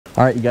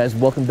All right, you guys,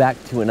 welcome back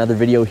to another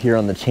video here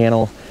on the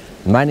channel.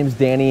 My name is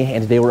Danny,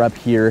 and today we're up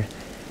here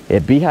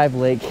at Beehive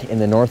Lake in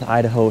the North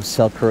Idaho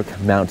Selkirk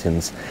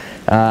Mountains.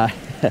 I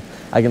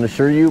can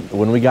assure you,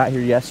 when we got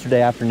here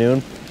yesterday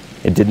afternoon,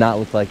 it did not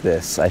look like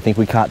this. I think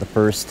we caught the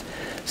first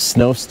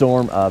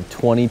snowstorm of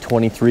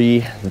 2023,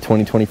 the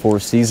 2024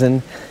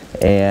 season,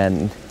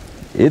 and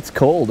it's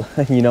cold,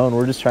 you know, and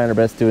we're just trying our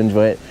best to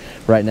enjoy it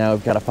right now.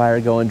 We've got a fire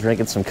going,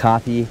 drinking some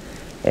coffee,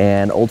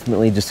 and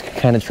ultimately just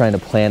kind of trying to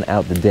plan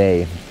out the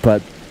day.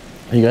 But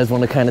you guys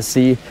want to kind of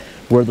see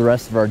where the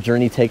rest of our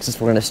journey takes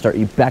us, we're going to start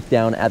you back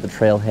down at the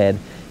trailhead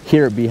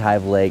here at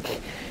Beehive Lake.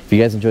 If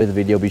you guys enjoyed the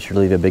video, be sure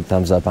to leave a big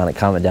thumbs up on it,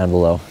 comment down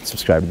below,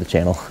 subscribe to the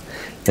channel.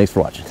 Thanks for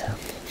watching.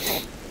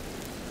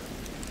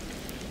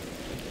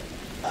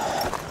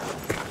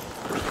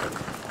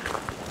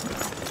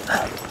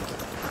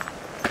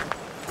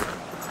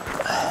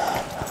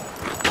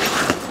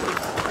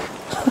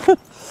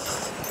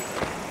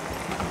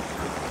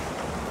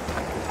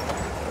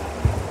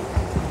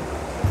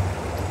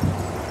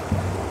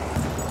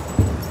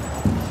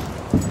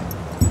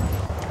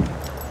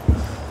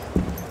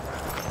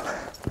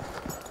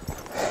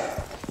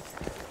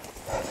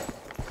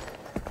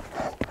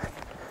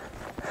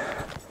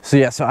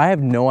 So I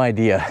have no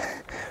idea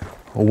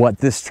what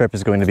this trip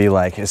is going to be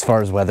like as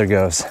far as weather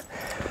goes.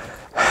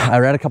 I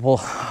read a couple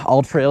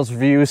All Trails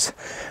reviews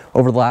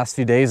over the last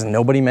few days and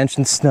nobody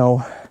mentioned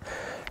snow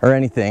or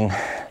anything,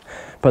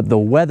 but the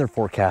weather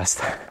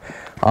forecast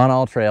on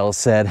All Trails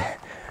said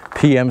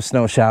PM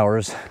snow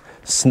showers,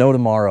 snow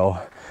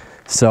tomorrow.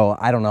 So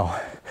I don't know.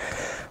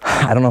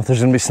 I don't know if there's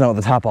gonna be snow at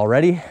the top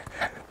already.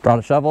 Brought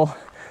a shovel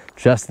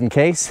just in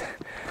case.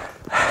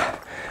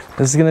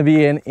 This is gonna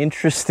be an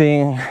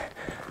interesting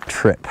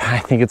trip. I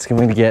think it's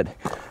going to get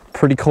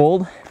pretty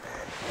cold,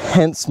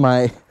 hence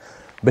my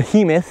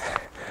Behemoth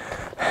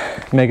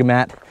Mega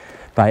Mat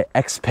by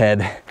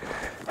Xped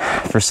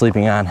for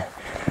sleeping on.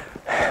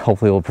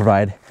 Hopefully it will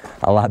provide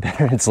a lot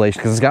better insulation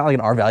because it's got like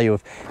an R value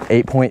of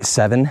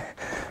 8.7,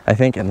 I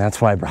think, and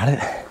that's why I brought it.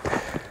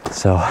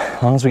 So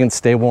as long as we can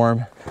stay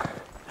warm,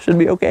 should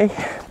be okay.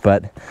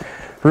 But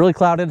really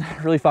clouded,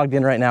 really fogged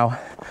in right now.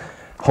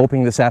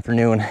 Hoping this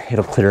afternoon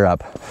it'll clear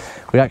up.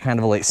 We got kind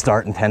of a late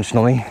start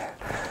intentionally,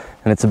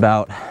 and it's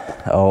about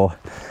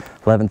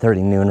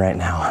 11:30 noon right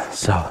now.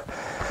 So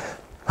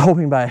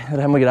hoping by the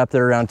time we get up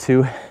there around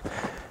 2,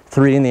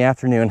 3 in the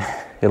afternoon,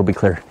 it'll be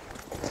clear.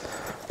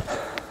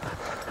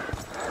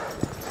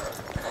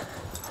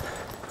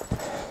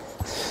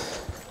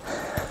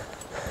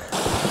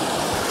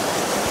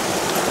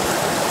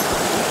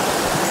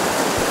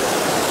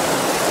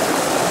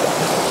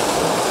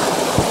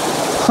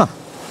 Huh.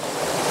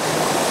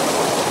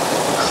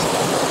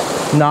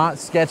 Not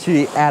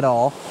sketchy at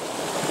all.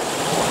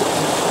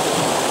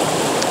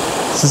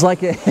 This is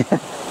like a,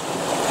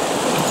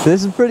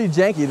 this is pretty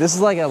janky. This is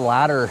like a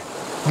ladder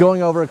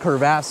going over a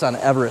crevasse on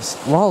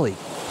Everest. Wally,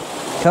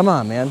 come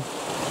on, man.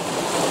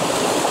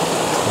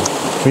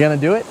 We gonna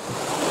do it?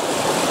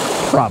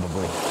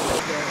 Probably.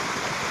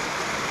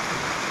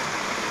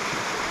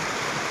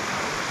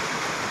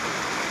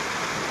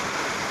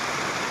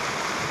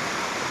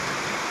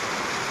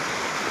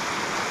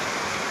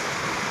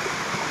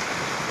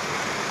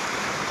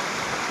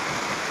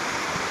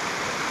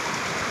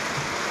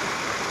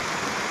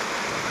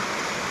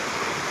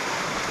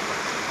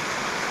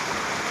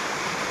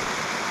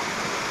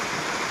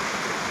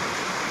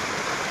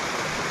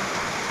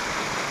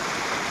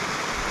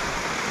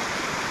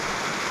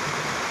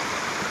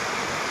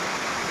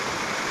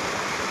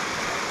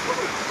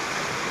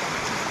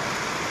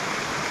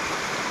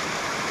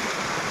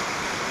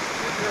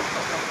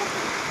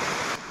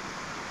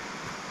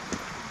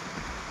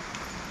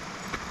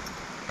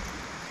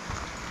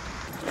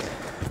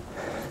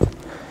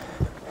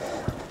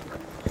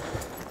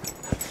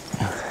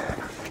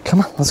 Come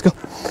on, let's go.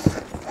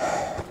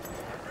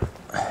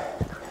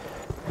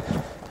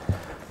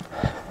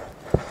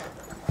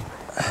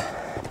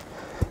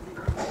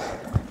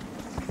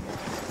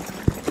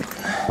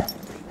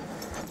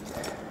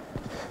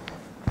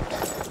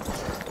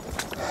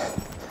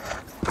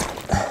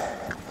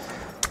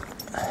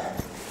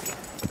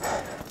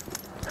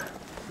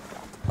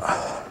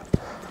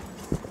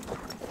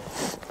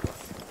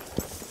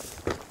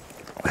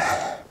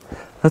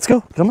 Let's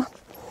go, come on.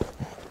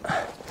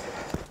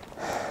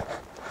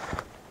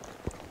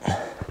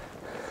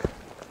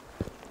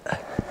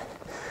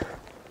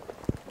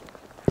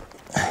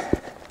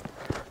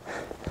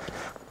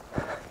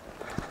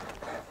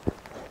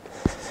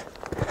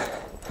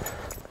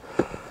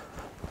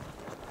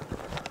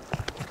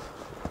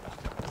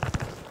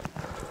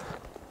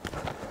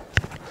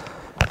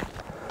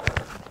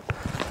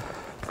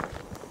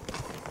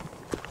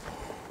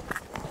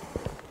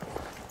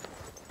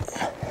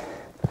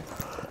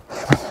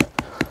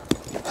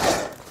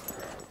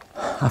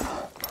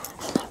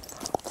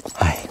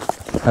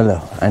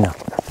 Hello, I know.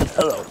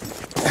 Hello.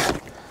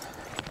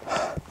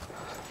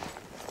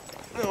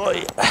 Oh,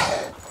 yeah.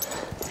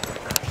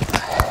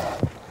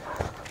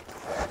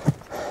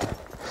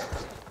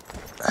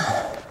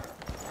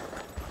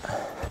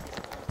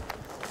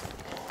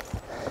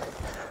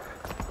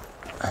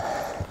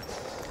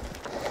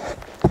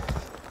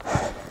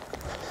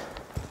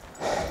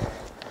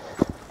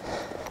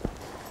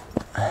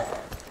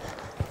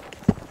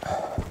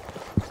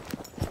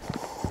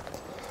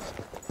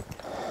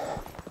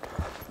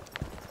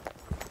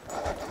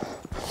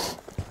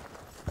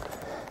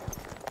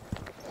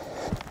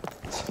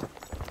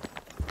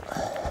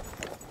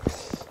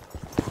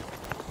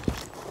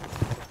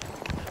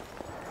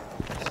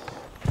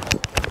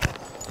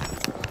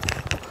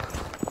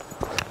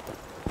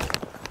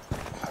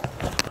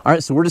 All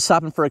right, so we're just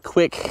stopping for a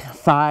quick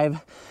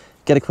 5,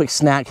 get a quick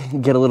snack,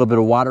 get a little bit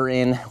of water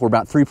in. We're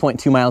about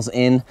 3.2 miles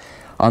in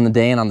on the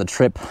day and on the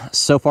trip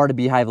so far to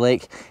Beehive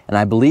Lake, and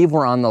I believe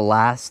we're on the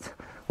last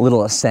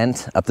little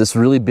ascent up this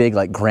really big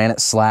like granite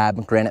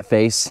slab, granite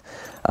face,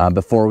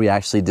 before we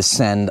actually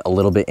descend a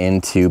little bit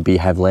into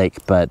Beehive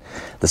Lake. But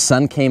the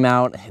sun came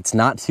out, it's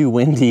not too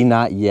windy,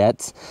 not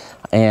yet,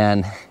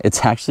 and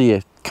it's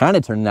actually kind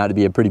of turning out to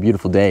be a pretty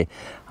beautiful day.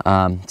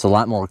 It's a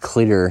lot more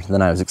clear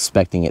than I was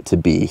expecting it to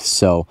be,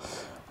 so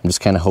I'm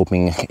just kind of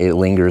hoping it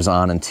lingers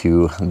on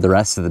into the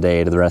rest of the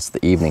day, to the rest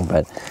of the evening.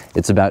 But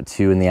it's about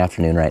 2 in the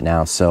afternoon right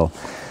now, so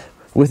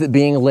with it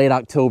being late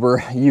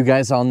October, you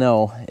guys all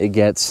know it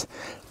gets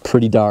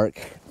pretty dark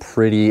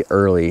pretty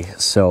early,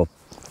 so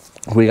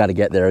we got to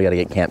get there. We got to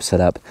get camp set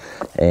up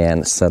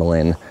and settle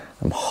in.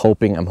 I'm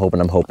hoping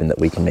that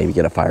we can maybe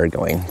get a fire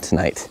going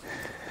tonight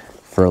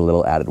for a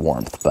little added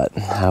warmth. But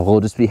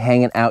we'll just be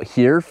hanging out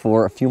here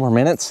for a few more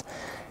minutes,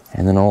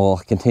 and then we'll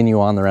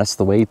continue on the rest of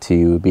the way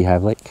to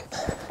Beehive Lake.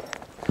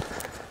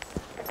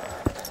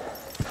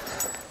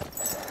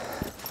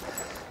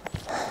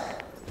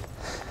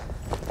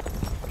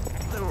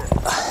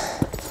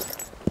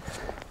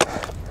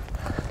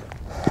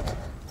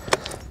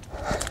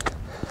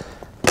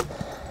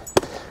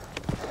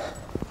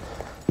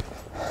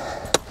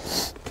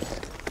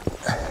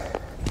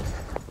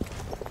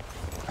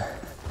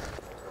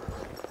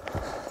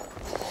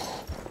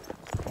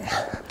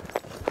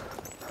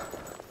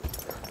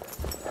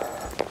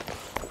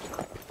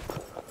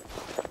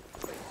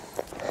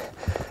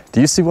 Do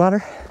you see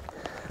water?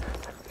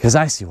 Because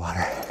I see water.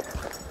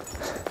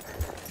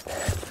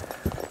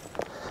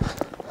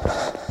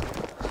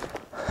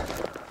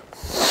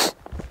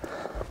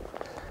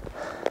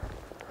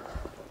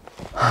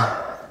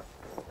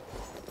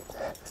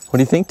 What do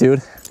you think,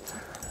 dude?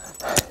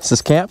 Is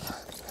this camp?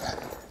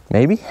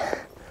 Maybe?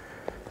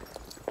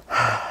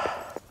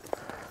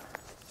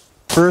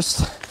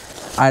 First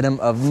item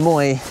of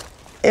muy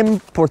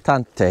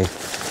importante.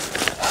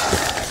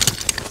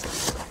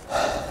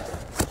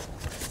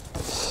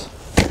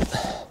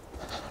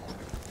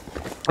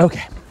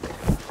 Okay,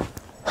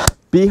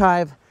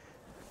 Beehive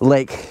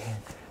Lake,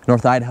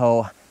 North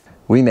Idaho,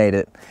 we made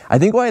it. I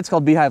think why it's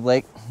called Beehive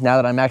Lake, now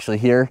that I'm actually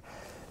here,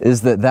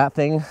 is that that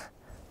thing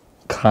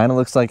kind of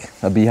looks like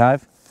a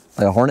beehive,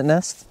 like a hornet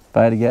nest, if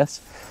I had to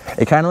guess.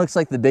 It kind of looks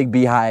like the big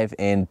beehive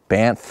in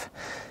Banff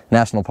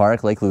National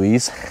Park, Lake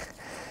Louise.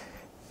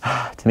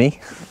 To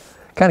me,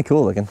 kind of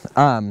cool looking.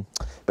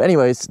 But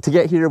anyways, to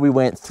get here, we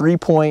went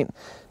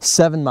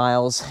 3.7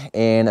 miles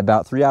in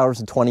about 3 hours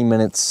and 20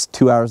 minutes,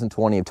 2 hours and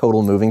 20 of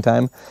total moving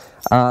time.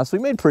 So we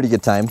made pretty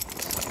good time,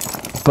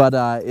 but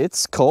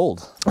it's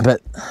cold.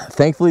 But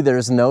thankfully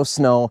there's no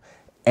snow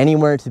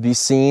anywhere to be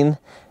seen.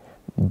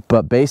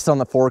 But based on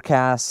the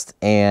forecast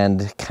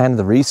and kind of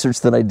the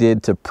research that I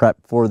did to prep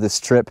for this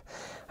trip,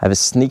 I have a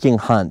sneaking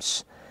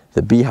hunch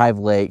that Beehive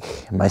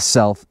Lake,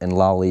 myself and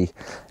Lolly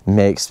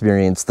may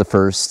experience the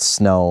first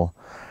snow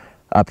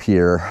up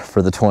here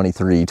for the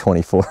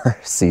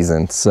 23-24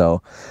 season.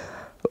 So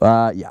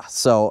yeah,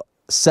 so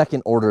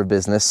second order of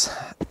business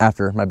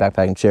after my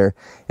backpacking chair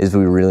is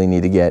we really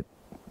need to get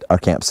our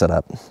camp set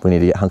up. We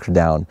need to get hunkered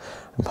down.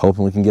 I'm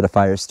hoping we can get a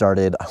fire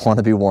started. I want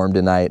to be warm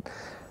tonight,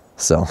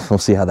 so we'll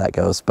see how that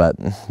goes. But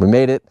we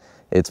made it.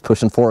 It's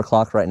pushing 4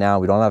 o'clock right now.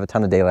 We don't have a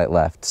ton of daylight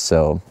left,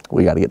 so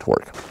we got to get to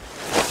work.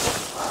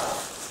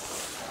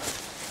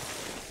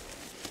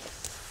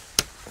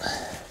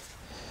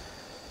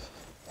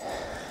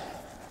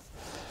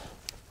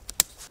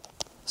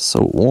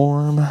 So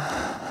warm and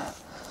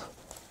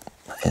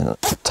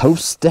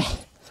toasty.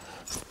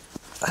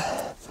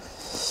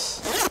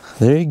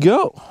 There you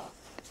go.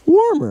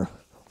 Warmer,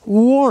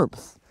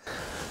 warmth.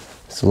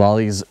 So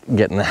Lolly's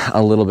getting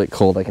a little bit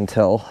cold, I can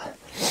tell.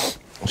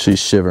 She's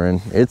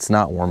shivering. It's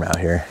not warm out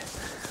here.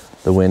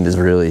 The wind is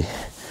really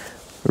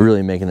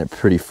making it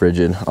pretty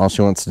frigid. All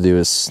she wants to do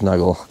is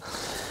snuggle.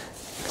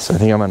 So I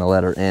think I'm gonna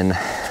let her in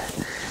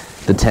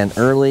the tent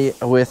early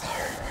with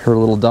her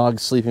little dog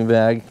sleeping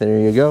bag. There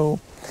you go.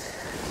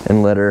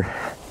 And let her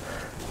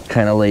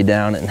kind of lay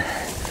down and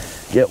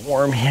get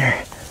warm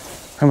here.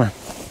 Come on,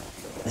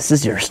 this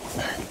is yours.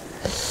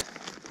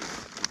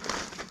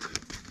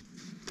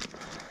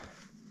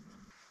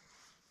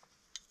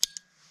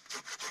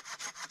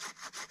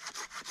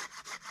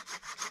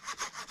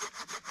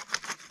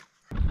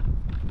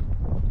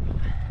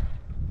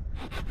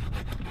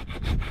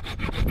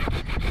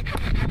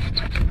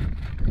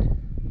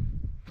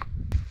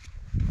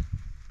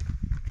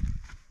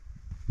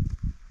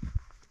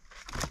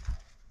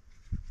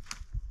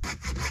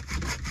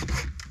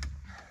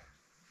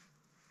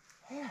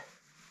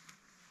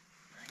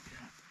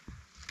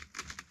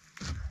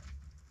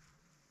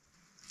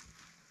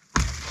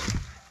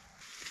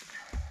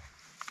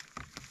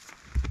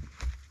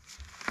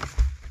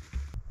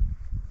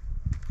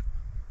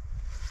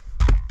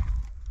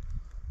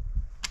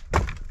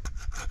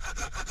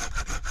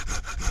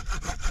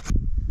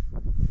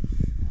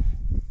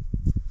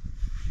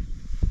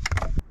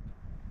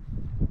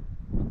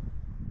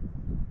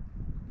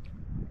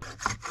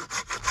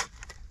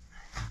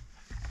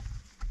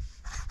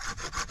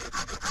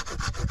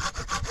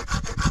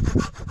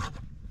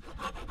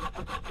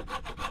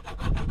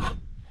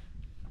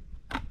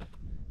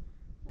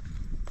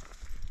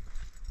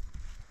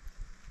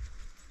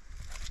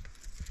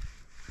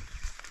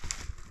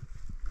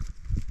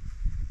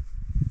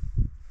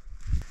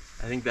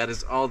 think that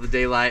is all the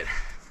daylight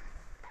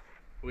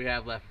we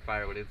have left for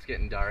firewood. It's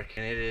getting dark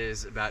and it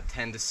is about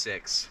 10 to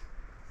 6.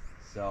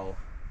 So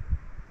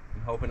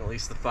I'm hoping at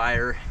least the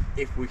fire,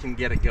 if we can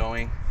get it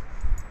going,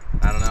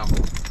 I don't know.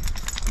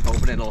 I'm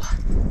hoping it'll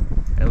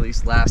at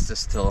least last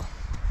us till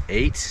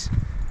 8.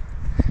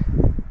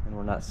 And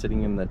we're not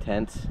sitting in the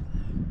tent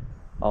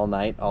all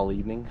night, all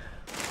evening.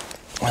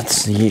 Let's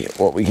see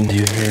what we can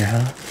do here,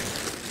 huh?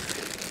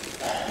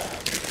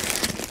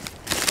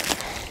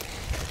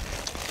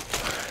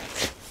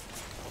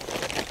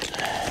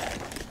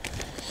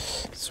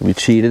 So we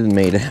cheated and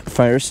made a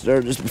fire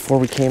starter just before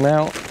we came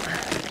out.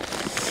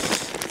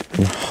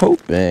 I'm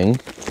hoping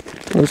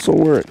this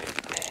will work.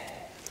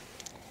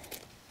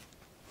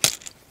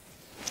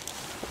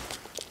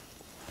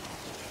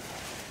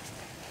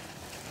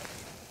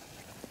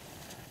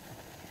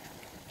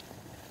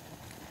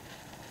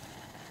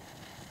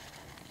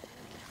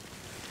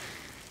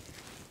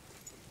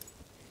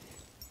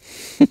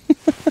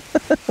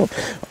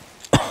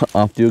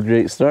 Off to a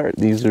great start.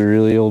 These are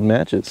really old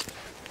matches.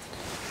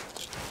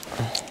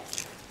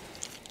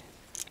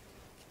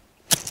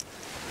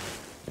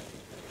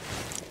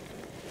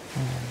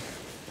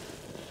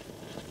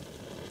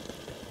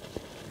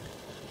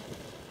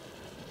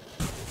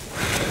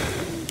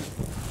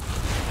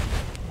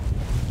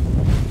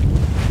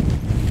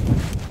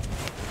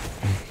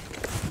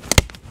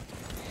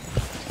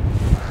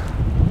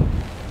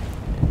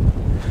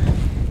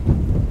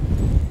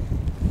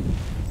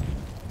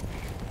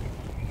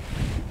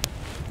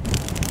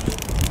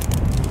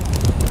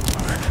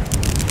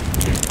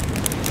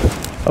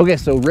 Okay,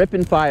 so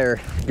ripping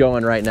fire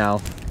going right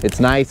now.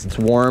 It's nice, it's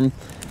warm,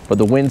 but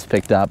the wind's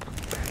picked up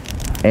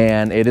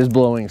and it is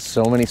blowing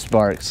so many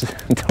sparks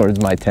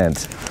towards my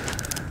tent.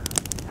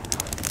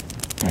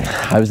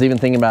 I was even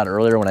thinking about it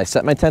earlier when I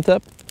set my tent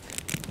up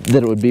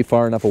that it would be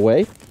far enough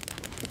away.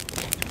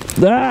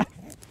 Ah!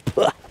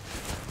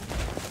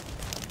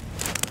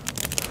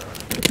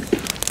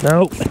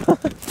 Nope.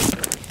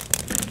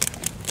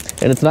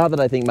 And it's not that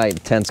I think my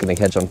tent's gonna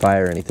catch on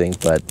fire or anything,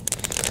 but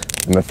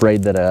I'm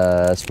afraid that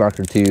a spark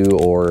or two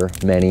or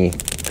many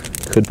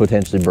could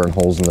potentially burn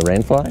holes in the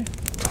rainfly,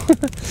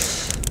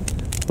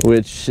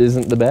 which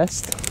isn't the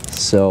best.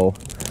 So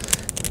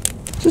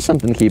just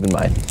something to keep in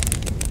mind.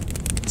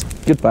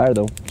 Good fire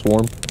though, it's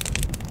warm.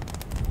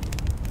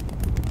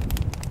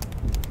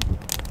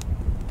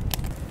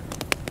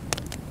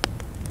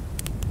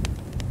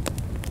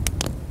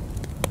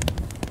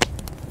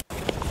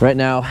 Right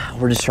now,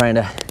 we're just trying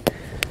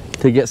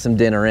to get some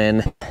dinner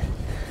in.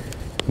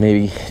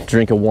 Maybe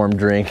drink a warm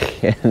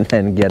drink and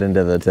then get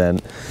into the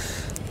tent.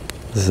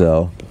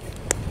 So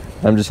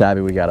I'm just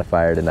happy we got a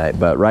fire tonight.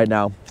 But right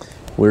now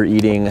we're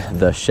eating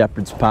the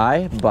shepherd's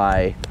pie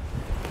by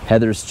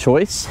Heather's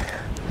Choice.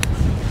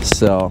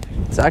 So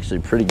it's actually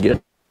pretty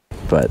good,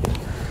 but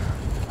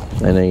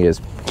I know you guys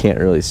can't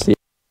really see it.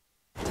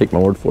 Take my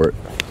word for it.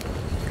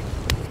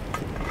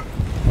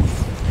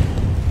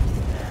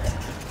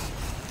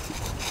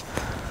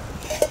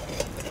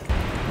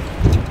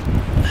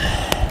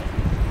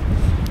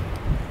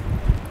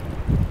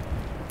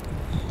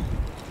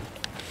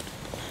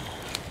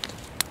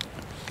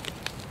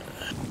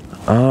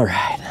 All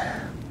right,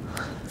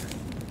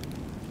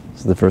 this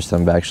is the first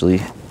time I've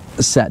actually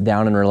sat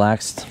down and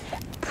relaxed,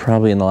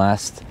 probably in the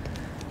last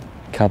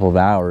couple of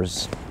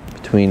hours,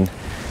 between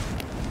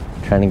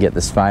trying to get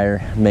this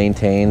fire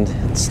maintained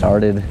and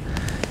started,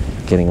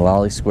 getting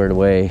Lolly squared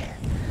away,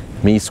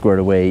 me squared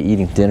away,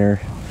 eating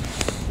dinner,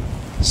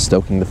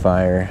 stoking the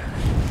fire.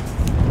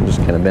 It's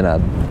just kind of been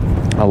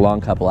a long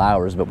couple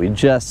hours, but we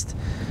just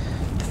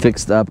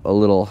fixed up a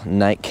little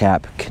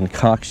nightcap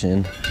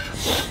concoction.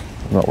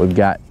 What we've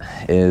got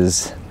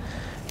is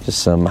just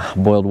some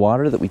boiled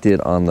water that we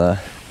did on the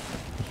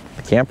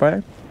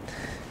campfire,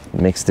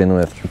 mixed in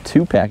with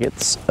 2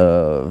 packets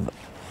of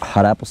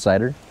hot apple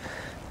cider,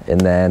 and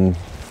then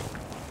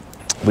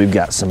we've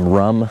got some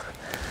rum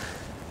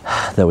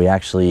that we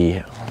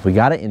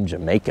got it in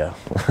Jamaica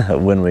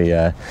when we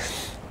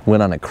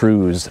went on a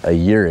cruise a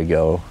year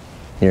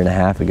and a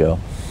half ago.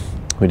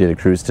 We did a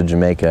cruise to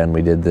Jamaica and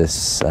we did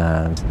this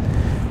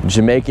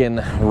Jamaican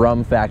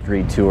rum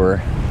factory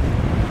tour.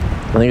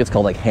 I think it's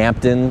called like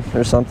Hampton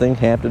or something,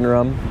 Hampton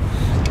rum.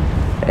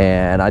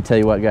 And I tell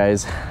you what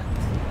guys,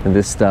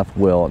 this stuff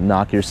will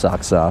knock your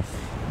socks off.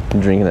 I'm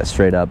drinking it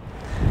straight up.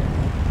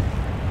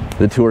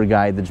 The tour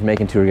guide, the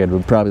Jamaican tour guide,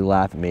 would probably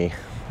laugh at me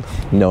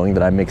knowing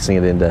that I'm mixing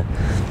it into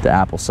the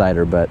apple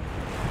cider, but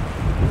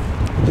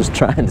I'm just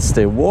trying to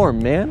stay warm,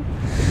 man.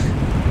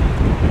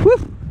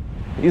 Whew.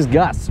 These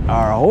gusts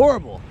are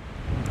horrible.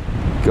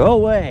 Go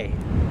away.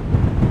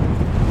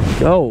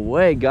 Go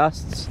away,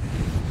 gusts.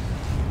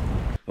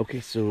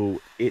 Okay,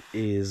 so it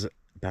is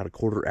about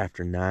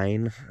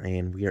 9:15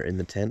 and we are in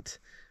the tent.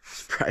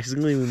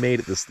 Surprisingly, we made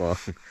it this long.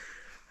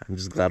 I'm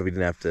just glad we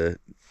didn't have to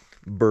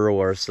burrow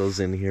ourselves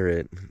in here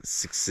at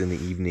 6 in the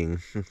evening.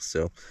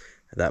 So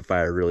that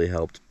fire really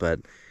helped,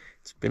 but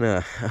it's been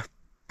a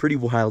pretty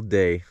wild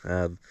day.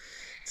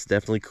 It's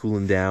definitely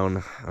cooling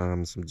down, so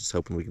I'm just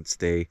hoping we can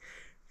stay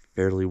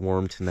fairly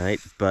warm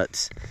tonight,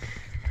 but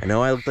I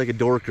know I looked like a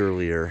dork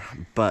earlier,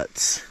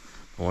 but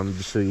I wanted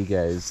to show you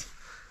guys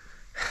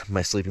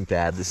my sleeping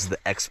pad. This is the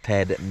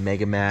X-Ped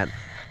Mega Mat.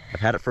 I've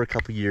had it for a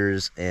couple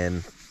years,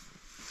 and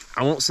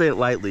I won't say it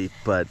lightly,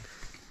 but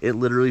it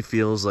literally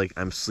feels like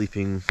I'm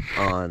sleeping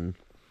on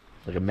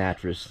like a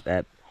mattress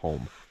at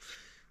home.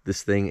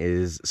 This thing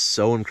is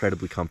so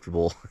incredibly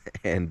comfortable,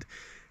 and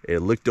it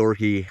looked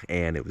dorky,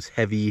 and it was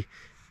heavy.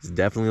 It's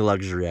definitely a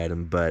luxury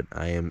item, but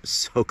I am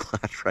so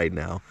glad right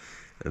now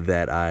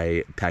that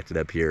I packed it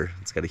up here.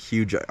 It's got a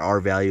huge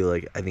R value,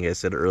 like I think I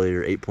said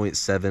earlier,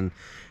 8.7,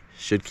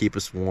 should keep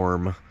us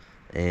warm.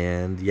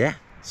 And yeah,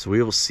 so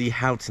we will see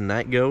how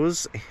tonight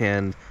goes,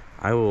 and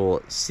I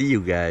will see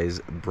you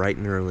guys bright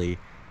and early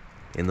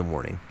in the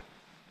morning.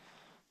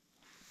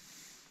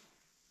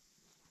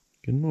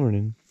 Good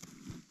morning.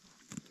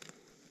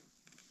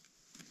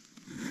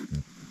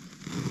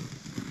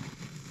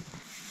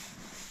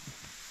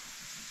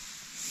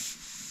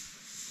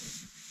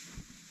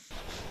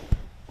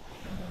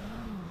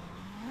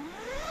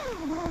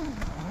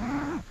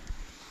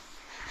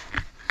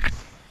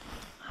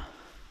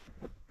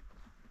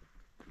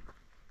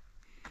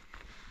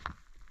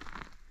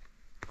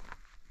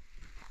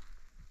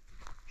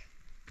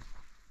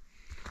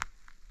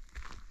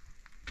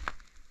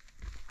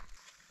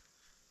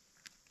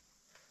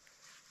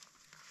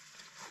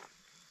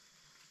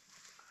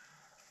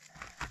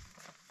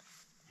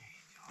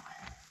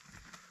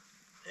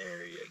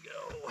 There you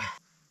go.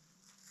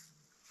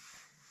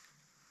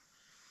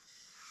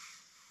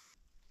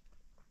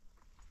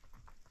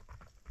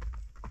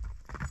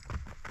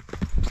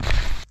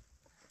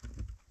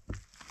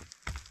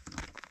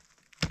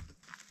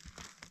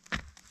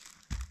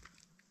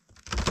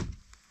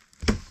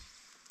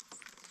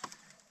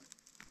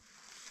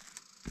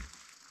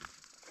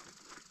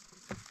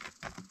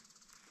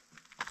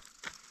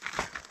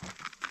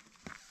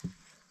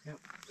 Yep.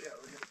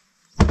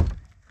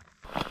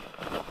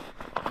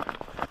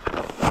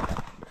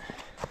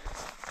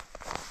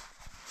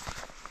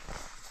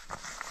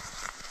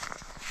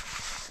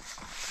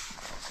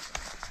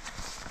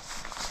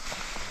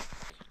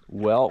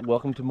 Well,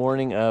 welcome to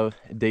morning of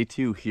day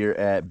 2 here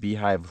at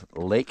Beehive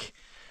Lake.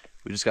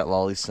 We just got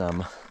Lolly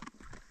some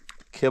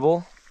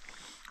kibble,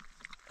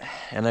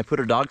 and I put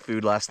her dog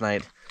food last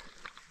night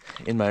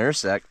in my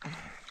Ursack,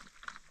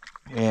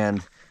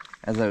 and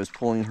as I was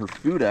pulling her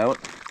food out,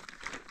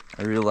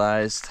 I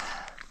realized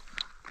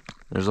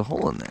there's a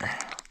hole in there.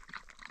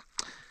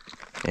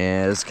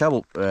 And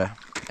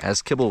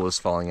as kibble was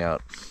falling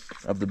out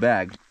of the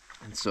bag,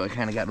 and so I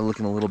kind of got to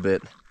looking a little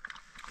bit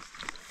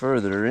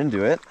further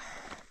into it.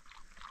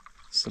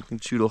 Something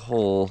chewed a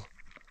hole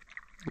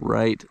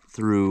right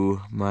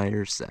through my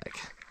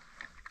Ursack.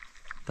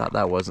 Thought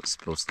that wasn't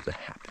supposed to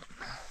happen.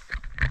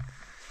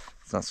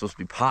 It's not supposed to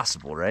be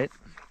possible, right?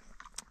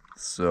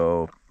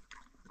 So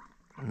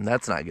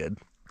that's not good.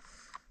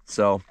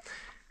 So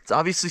it's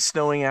obviously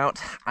snowing out.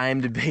 I'm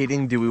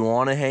debating, do we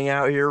want to hang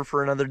out here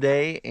for another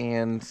day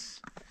and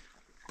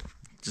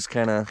just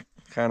kind of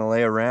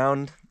lay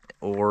around,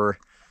 or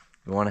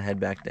we want to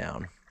head back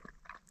down?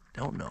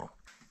 Don't know.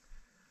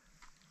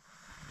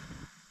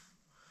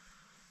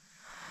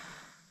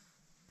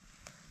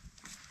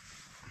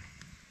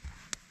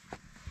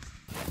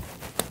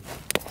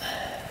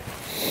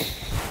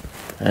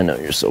 I know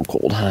you're so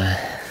cold, huh?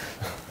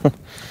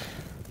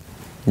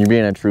 You're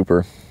being a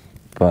trooper,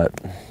 but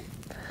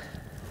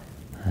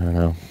I don't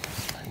know.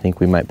 I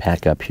think we might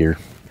pack up here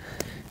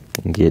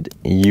and get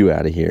you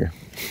out of here.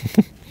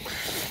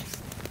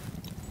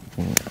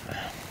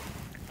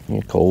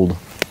 You're cold.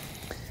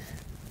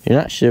 You're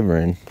not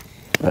shivering,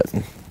 but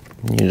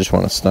you just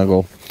want to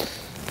snuggle.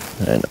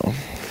 I know.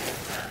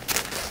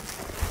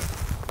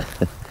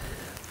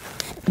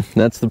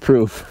 That's the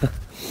proof.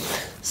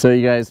 So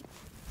you guys,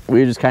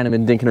 we've just kind of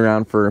been dinking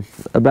around for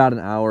about an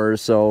hour or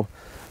so.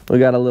 We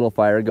got a little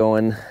fire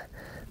going,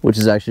 which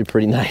is actually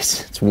pretty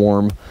nice. It's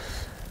warm,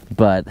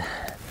 but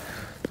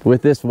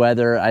with this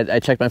weather, I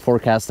checked my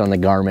forecast on the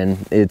Garmin.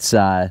 It's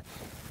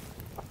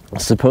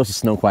supposed to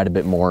snow quite a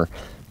bit more,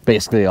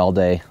 basically all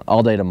day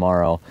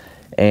tomorrow.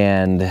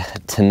 And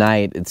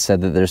tonight it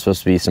said that there's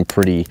supposed to be some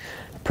pretty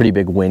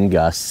big wind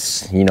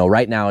gusts. You know,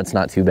 right now it's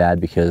not too bad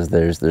because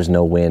there's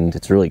no wind.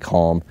 It's really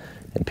calm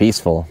and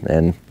peaceful,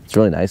 and it's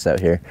really nice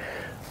out here.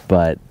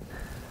 But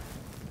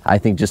I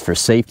think just for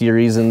safety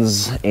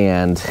reasons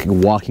and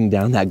walking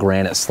down that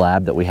granite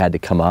slab that we had to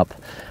come up,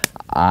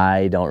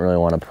 I don't really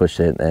want to push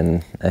it,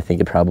 and I think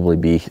it'd probably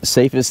be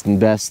safest and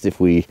best if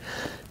we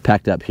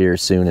packed up here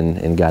soon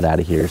and got out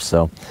of here.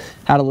 So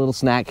had a little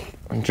snack,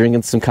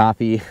 drinking some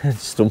coffee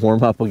just to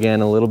warm up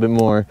again a little bit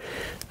more,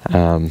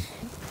 but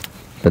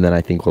then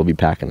I think we'll be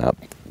packing up.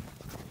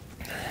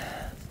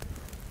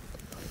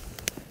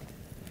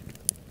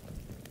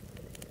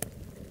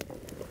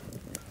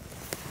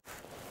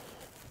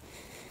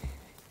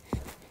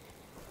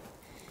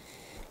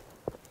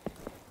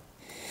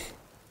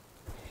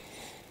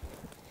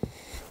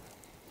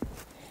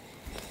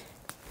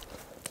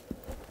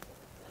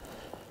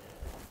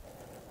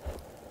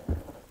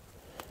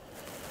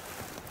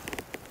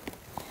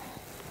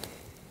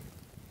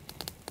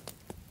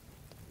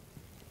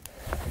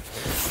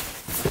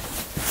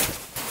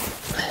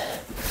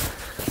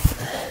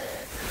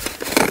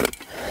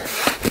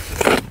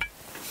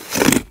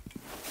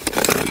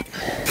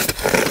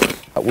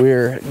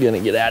 We're gonna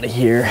get out of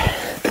here.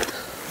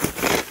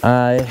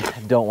 I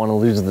don't want to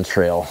lose the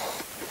trail.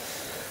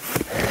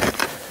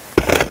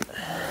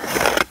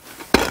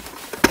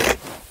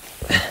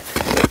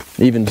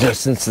 Even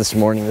just since this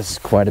morning, this is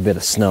quite a bit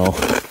of snow.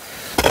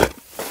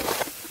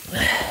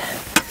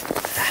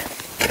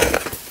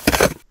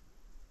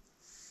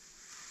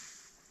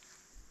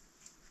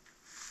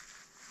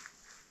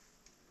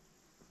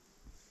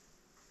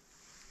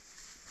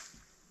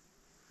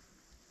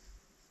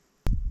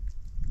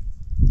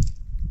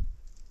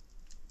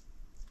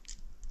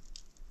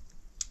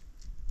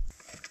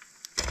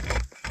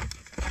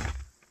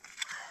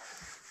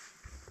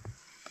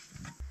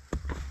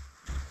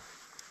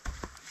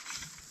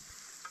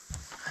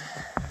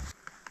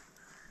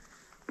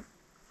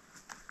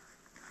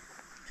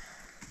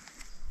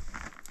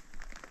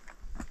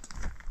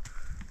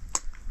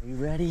 Are you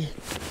ready?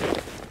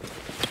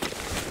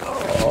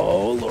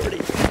 Oh, Lordy.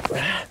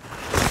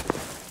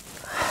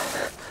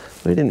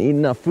 We didn't eat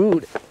enough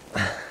food.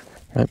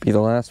 Might be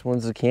the last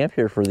ones to camp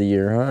here for the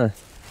year, huh?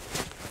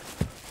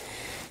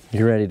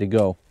 You ready to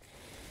go?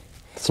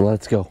 So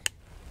let's go.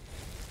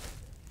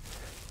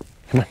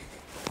 Come on.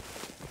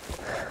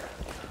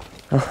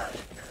 Oh.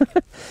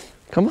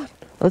 Come on,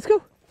 let's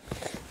go.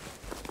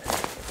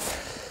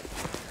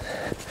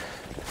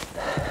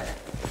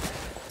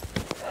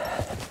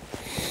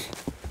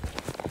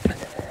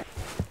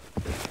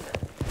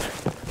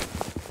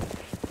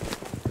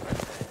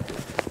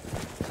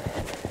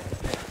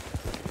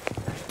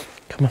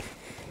 Come on.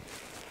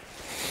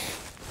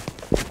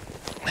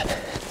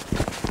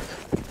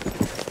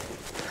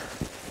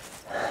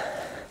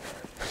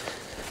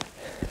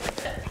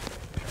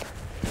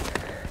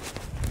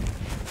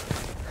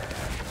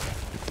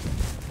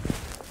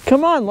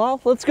 Come on,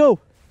 Lol, let's go.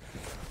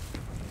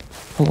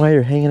 I don't know why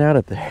you're hanging out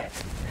up there.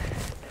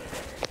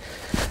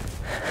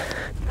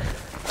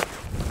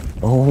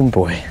 Oh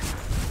boy.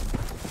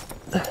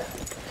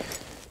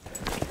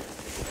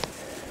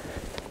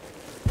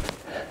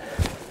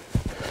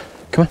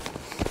 Come on.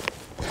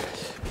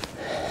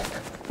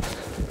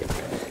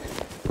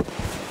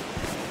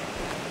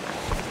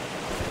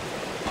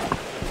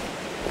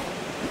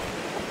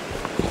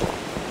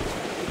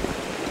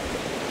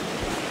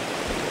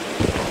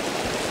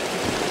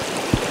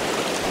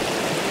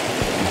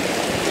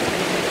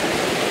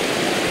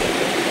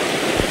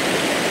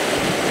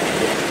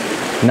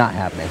 Not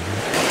happening.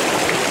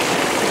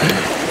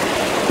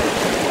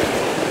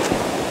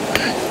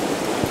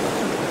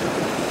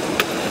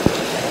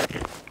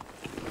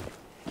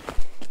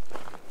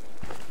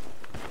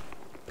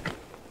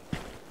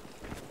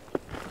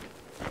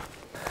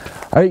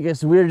 All right, guys,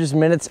 so we're just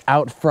minutes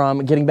out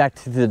from getting back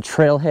to the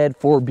trailhead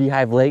for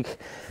Beehive Lake.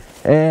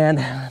 And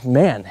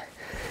man,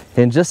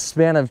 in just a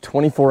span of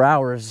 24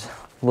 hours,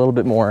 a little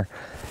bit more,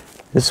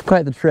 this is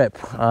quite the trip.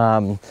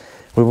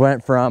 We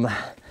went from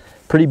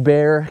pretty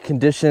bare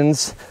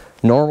conditions,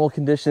 normal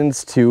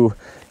conditions, to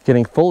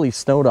getting fully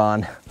snowed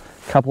on, a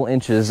couple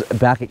inches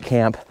back at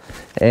camp,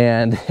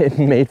 and it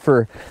made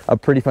for a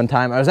pretty fun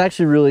time. I was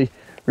actually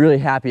really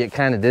happy it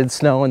kind of did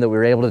snow and that we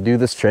were able to do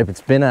this trip.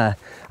 It's been a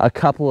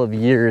couple of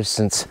years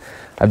since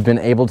I've been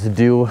able to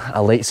do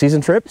a late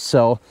season trip,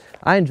 so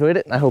I enjoyed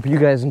it. I hope you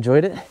guys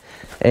enjoyed it.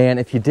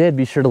 And if you did,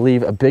 be sure to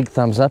leave a big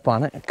thumbs up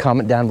on it,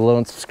 comment down below,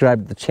 and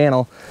subscribe to the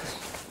channel.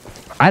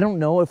 I don't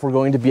know if we're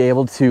going to be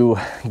able to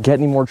get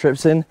any more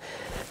trips in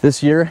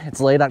this year.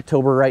 It's late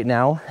October right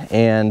now,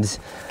 and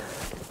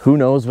who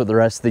knows what the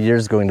rest of the year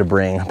is going to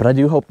bring. But I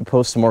do hope to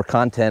post some more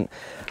content.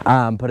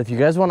 But if you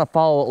guys want to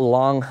follow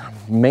along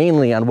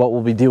mainly on what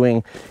we'll be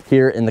doing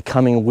here in the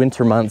coming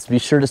winter months, be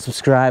sure to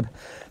subscribe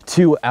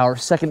to our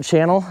second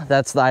channel.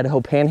 That's the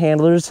Idaho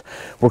Panhandlers.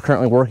 We're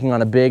currently working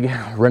on a big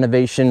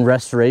renovation,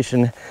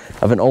 restoration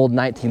of an old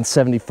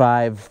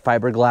 1975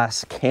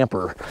 fiberglass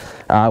camper,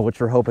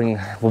 which we're hoping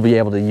we'll be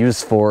able to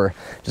use for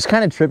just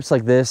kind of trips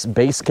like this,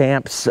 base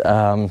camps,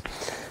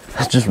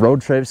 just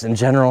road trips in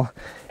general,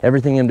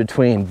 everything in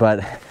between.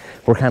 But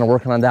we're kind of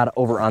working on that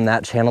over on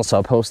that channel, so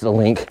I'll post a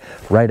link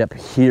right up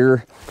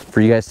here for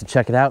you guys to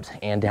check it out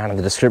and down in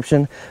the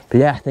description.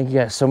 But yeah, thank you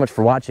guys so much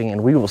for watching,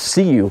 and we will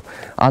see you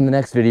on the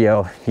next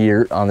video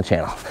here on the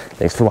channel.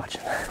 Thanks for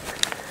watching.